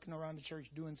you're working around the church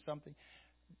doing something,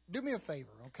 do me a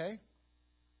favor, okay?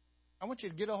 I want you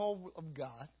to get a hold of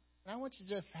God, and I want you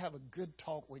to just have a good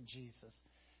talk with Jesus.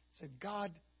 Say,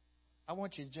 God, I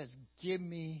want you to just give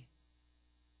me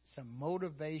some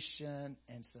motivation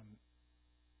and some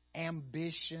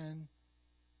ambition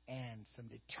and some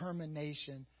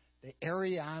determination, the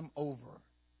area I'm over,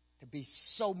 to be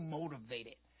so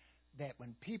motivated that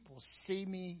when people see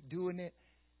me doing it,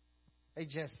 they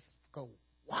just go,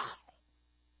 wow.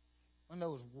 One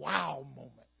of those wow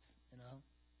moments,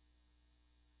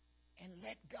 And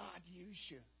let God use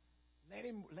you. Let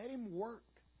him work.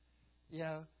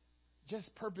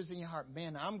 Just purpose in your heart.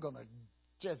 Man, I'm going to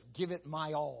just give it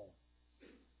my all.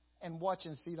 And watch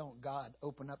and see, don't God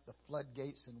open up the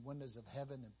floodgates and windows of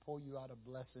heaven and pour you out a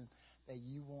blessing that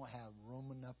you won't have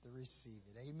room enough to receive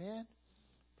it. Amen?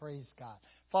 Praise God.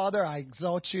 Father, I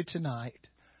exalt you tonight.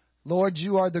 Lord,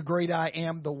 you are the great I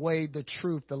am, the way, the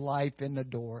truth, the life, and the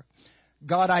door.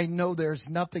 God, I know there's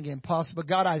nothing impossible.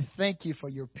 God, I thank you for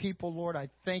your people, Lord. I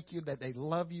thank you that they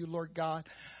love you, Lord God.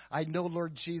 I know,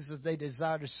 Lord Jesus, they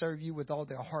desire to serve you with all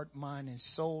their heart, mind, and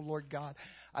soul, Lord God.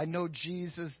 I know,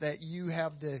 Jesus, that you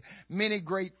have the many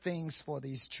great things for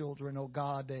these children, oh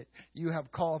God, that you have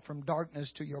called from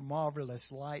darkness to your marvelous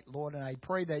light, Lord. And I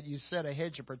pray that you set a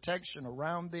hedge of protection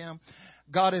around them.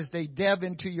 God, as they delve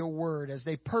into your word, as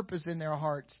they purpose in their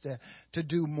hearts to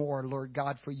do more, Lord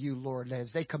God, for you, Lord,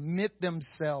 as they commit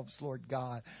themselves, Lord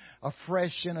God,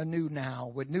 afresh and anew now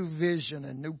with new vision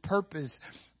and new purpose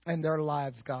in their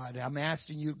lives, God. I'm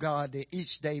asking you, God, to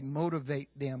each day motivate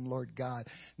them, Lord God.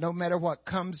 No matter what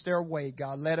comes their way,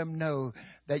 God, let them know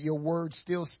that your word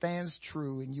still stands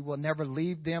true and you will never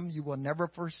leave them. You will never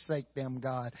forsake them,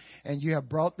 God. And you have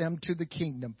brought them to the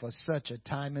kingdom for such a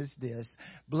time as this.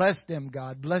 Bless them,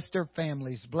 God. Bless their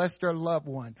families. Bless their loved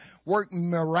one. Work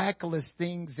miraculous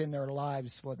things in their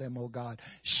lives for them, oh God.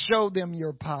 Show them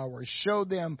your power. Show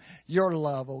them your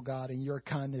love, oh God, and your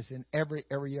kindness in every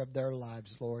area of their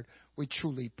lives, Lord. We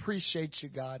truly appreciate you,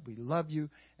 God. We love you,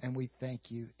 and we thank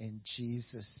you in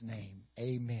Jesus' name.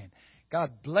 Amen.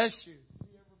 God bless you.